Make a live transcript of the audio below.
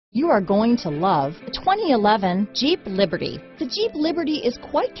You are going to love the 2011 Jeep Liberty. The Jeep Liberty is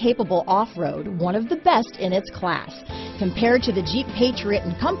quite capable off-road, one of the best in its class. Compared to the Jeep Patriot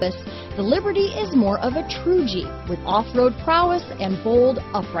and Compass, the Liberty is more of a true Jeep with off-road prowess and bold,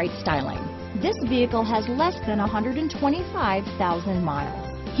 upright styling. This vehicle has less than 125,000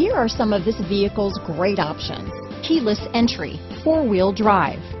 miles. Here are some of this vehicle's great options: keyless entry, four-wheel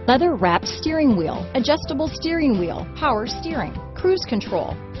drive, leather-wrapped steering wheel, adjustable steering wheel, power steering, cruise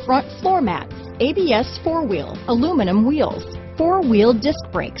control, front floor mats, ABS four-wheel, aluminum wheels, four-wheel disc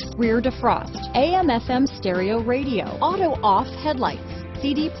brakes, rear defrost, AM/FM stereo radio, auto-off headlights,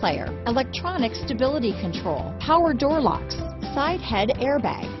 CD player, electronic stability control, power door locks, side head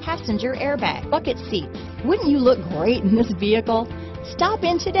airbag, passenger airbag, bucket seats. Wouldn't you look great in this vehicle? Stop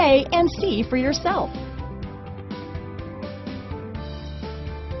in today and see for yourself.